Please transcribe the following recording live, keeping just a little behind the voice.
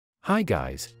Hi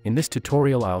guys, in this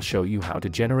tutorial I'll show you how to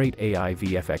generate AI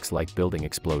VFX like building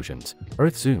explosions,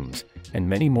 earth zooms, and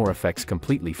many more effects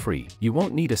completely free. You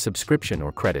won't need a subscription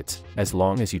or credits, as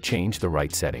long as you change the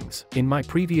right settings. In my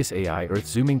previous AI earth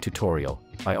zooming tutorial,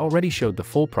 I already showed the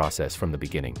full process from the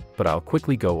beginning, but I'll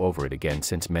quickly go over it again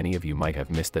since many of you might have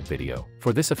missed that video.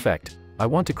 For this effect, I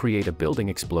want to create a building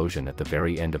explosion at the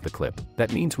very end of the clip.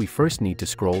 That means we first need to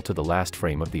scroll to the last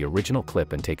frame of the original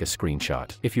clip and take a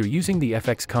screenshot. If you're using the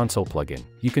FX Console plugin,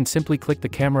 you can simply click the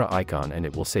camera icon and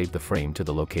it will save the frame to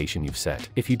the location you've set.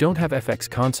 If you don't have FX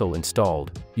Console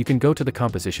installed, you can go to the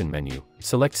composition menu,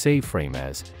 select Save Frame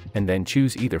As, and then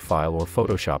choose either File or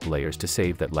Photoshop layers to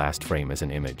save that last frame as an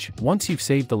image. Once you've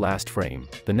saved the last frame,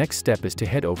 the next step is to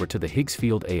head over to the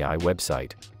Higgsfield AI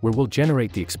website, where we'll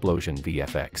generate the explosion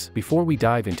VFX. Before we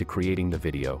dive into creating the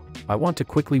video, I want to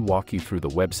quickly walk you through the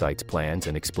website's plans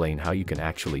and explain how you can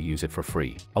actually use it for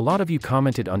free. A lot of you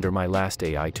commented under my last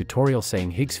AI tutorial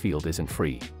saying Higgsfield isn't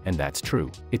free, and that's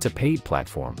true. It's a paid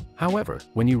platform. However,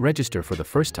 when you register for the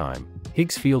first time,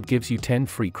 Higgsfield gives you 10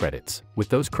 free credits. With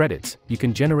those credits, you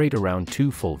can generate around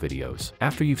 2 full videos.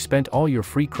 After you've spent all your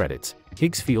free credits,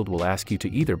 Higgsfield will ask you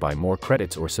to either buy more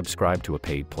credits or subscribe to a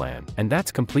paid plan. And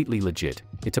that's completely legit.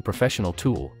 It's a professional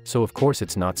tool, so of course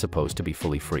it's not supposed to be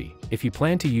fully free. If you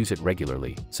plan to use it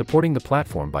regularly, supporting the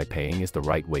platform by paying is the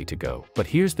right way to go. But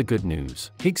here's the good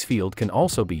news. Higgsfield can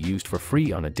also be used for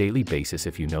free on a daily basis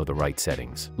if you know the right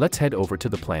settings. Let's head over to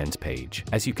the plans page.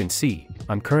 As you can see,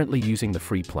 I'm currently using the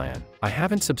free plan. I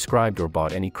haven't subscribed or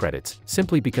bought any credits,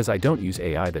 simply because I don't use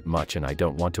AI that much and I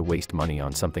don't want to waste money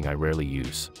on something I rarely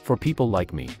use. For people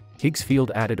like me, Higgsfield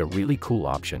added a really cool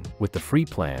option. With the free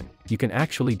plan, you can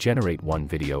actually generate one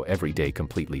video every day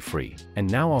completely free. And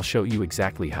now I'll show you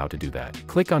exactly how to do that.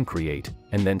 Click on Create,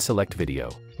 and then select Video.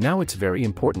 Now it's very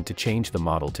important to change the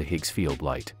model to Higgsfield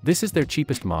Lite. This is their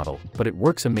cheapest model, but it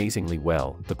works amazingly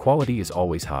well, the quality is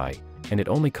always high, and it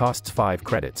only costs 5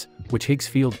 credits, which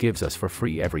Higgsfield gives us for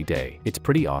free every day. It's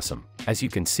pretty awesome. As you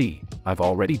can see, I've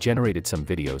already generated some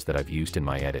videos that I've used in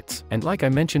my edits. And like I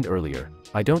mentioned earlier,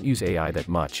 I don't use AI that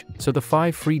much, so the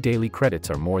 5 free daily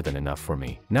credits are more than enough for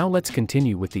me. Now let's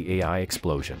continue with the AI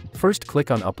explosion. First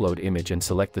click on Upload Image and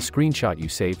select the screenshot you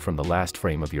saved from the last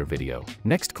frame of your video.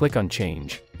 Next click on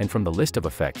Change, and from the list of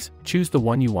effects, choose the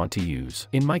one you want to use.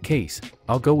 In my case,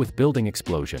 I'll go with Building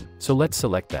Explosion, so let's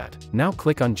select that. Now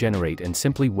click on Generate and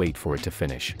simply wait for it to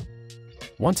finish.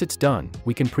 Once it's done,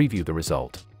 we can preview the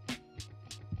result.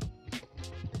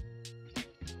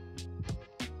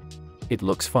 It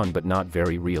looks fun but not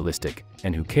very realistic,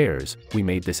 and who cares, we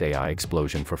made this AI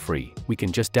explosion for free. We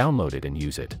can just download it and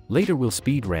use it. Later we'll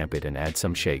speed ramp it and add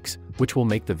some shakes, which will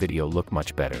make the video look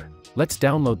much better. Let's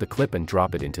download the clip and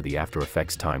drop it into the After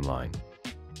Effects timeline.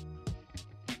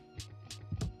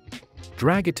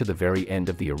 Drag it to the very end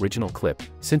of the original clip,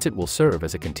 since it will serve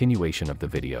as a continuation of the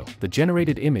video. The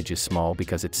generated image is small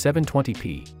because it's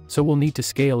 720p, so we'll need to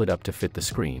scale it up to fit the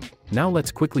screen. Now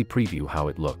let's quickly preview how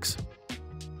it looks.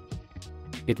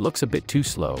 It looks a bit too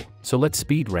slow, so let's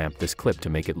speed ramp this clip to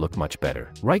make it look much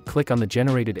better. Right-click on the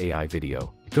generated AI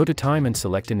video, go to Time and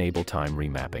select Enable Time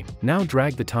Remapping. Now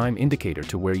drag the time indicator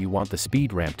to where you want the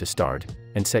speed ramp to start,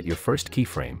 and set your first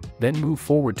keyframe. Then move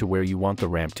forward to where you want the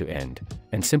ramp to end,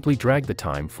 and simply drag the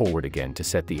time forward again to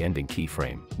set the ending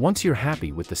keyframe. Once you're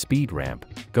happy with the speed ramp,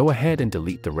 go ahead and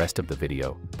delete the rest of the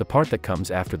video, the part that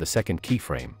comes after the second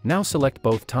keyframe. Now select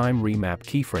both time remap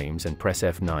keyframes and press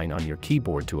F9 on your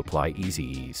keyboard to apply Easy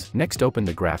Ease. Next open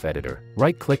the graph editor,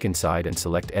 right-click inside and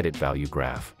select Edit Value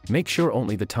Graph. Make sure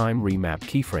only the time remap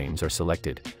keyframes are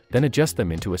selected, then adjust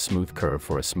them into a smooth curve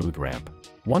for a smooth ramp.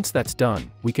 Once that's done,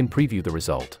 we can preview the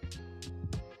result.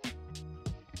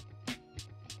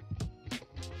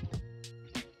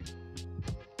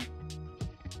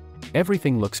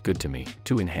 Everything looks good to me.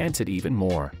 To enhance it even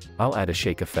more, I'll add a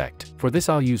shake effect. For this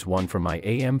I'll use one from my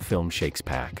AM Film Shakes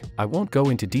pack. I won't go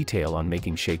into detail on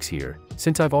making shakes here,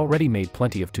 since I've already made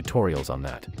plenty of tutorials on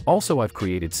that. Also I've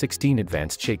created 16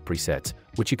 advanced shake presets,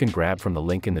 which you can grab from the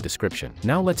link in the description.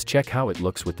 Now let's check how it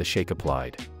looks with the shake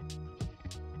applied.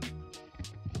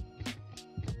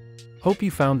 Hope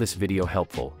you found this video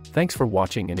helpful. Thanks for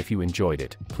watching, and if you enjoyed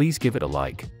it, please give it a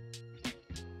like.